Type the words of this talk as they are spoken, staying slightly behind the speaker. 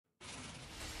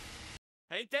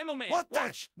Hey, demo man. What the?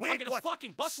 Watch. I'm Wait, gonna what?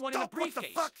 fucking bust one in the Stop, what briefcase.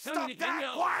 the fuck? Stop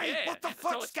that! Why? Yeah, What the so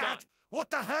fuck, it's Scat? done. What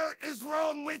the hell is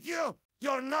wrong with you?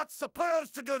 You're not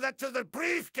supposed to do that to the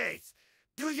briefcase.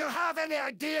 Do you have any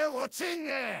idea what's in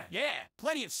there? Yeah,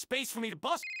 plenty of space for me to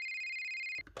bust.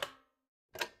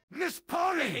 Miss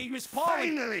Polly! Hey, Miss Polly!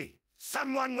 Finally!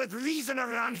 Someone with reason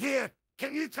around here!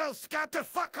 Can you tell Scout to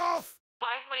fuck off? Why?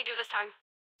 What do you do this time?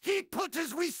 He put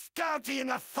his wee Scouty in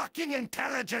a fucking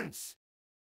intelligence!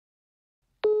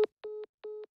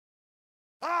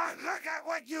 Ah, look at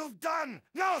what you've done!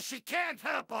 No, she can't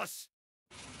help us!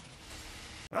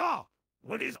 Oh,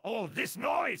 what is all this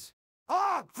noise?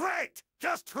 Oh, great!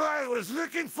 Just who I was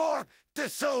looking for!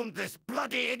 Disowned this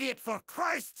bloody idiot for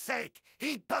Christ's sake!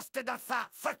 He busted a fat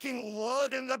fucking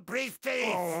load in the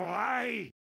briefcase! Oh,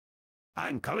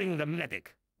 I'm calling the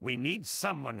medic. We need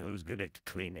someone who's good at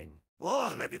cleaning.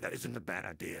 Oh, maybe that isn't a bad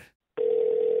idea.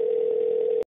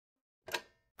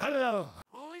 Hello.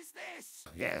 Who is this?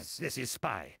 Yes, this is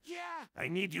Spy. Yeah. I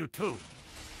need you too.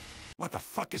 What the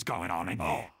fuck is going on in Oh,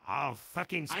 here? how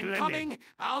fucking splendid. I'm coming.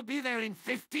 I'll be there in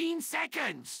 15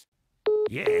 seconds.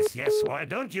 Yes, why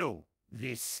don't you?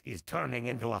 This is turning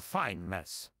into a fine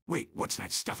mess. Wait, what's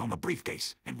that stuff on the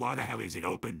briefcase? And why the hell is it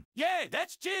open? Yeah,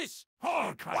 that's jizz.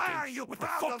 Oh, Why are you what the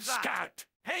proud fuck, of that? Scout?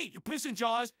 Hey, you pissing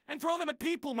jaws, and throw them at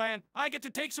people, man. I get to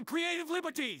take some creative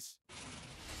liberties.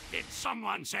 Did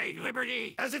someone say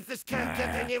liberty? As if this can't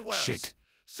get any worse. Shit.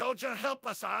 Soldier, help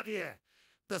us out here.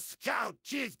 The Scout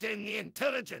jizzed in the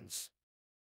intelligence.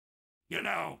 You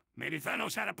know, maybe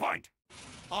Thanos had a point.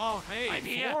 Oh, hey, I'm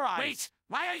here. Four Eyes. Wait,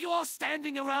 why are you all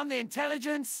standing around the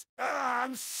intelligence?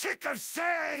 I'm sick of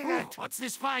saying it. What's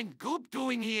this fine goop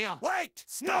doing here? Wait,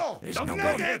 Stop. no, There's don't no go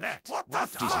going near near that. that. What the What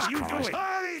fuck? Jesus Christ.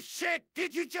 Holy shit,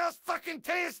 did you just fucking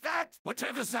taste that?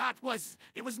 Whatever that was,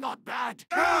 it was not bad.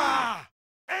 Ah!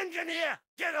 Engineer,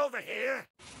 get over here.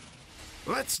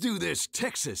 Let's do this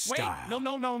Texas Wait, style.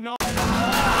 no.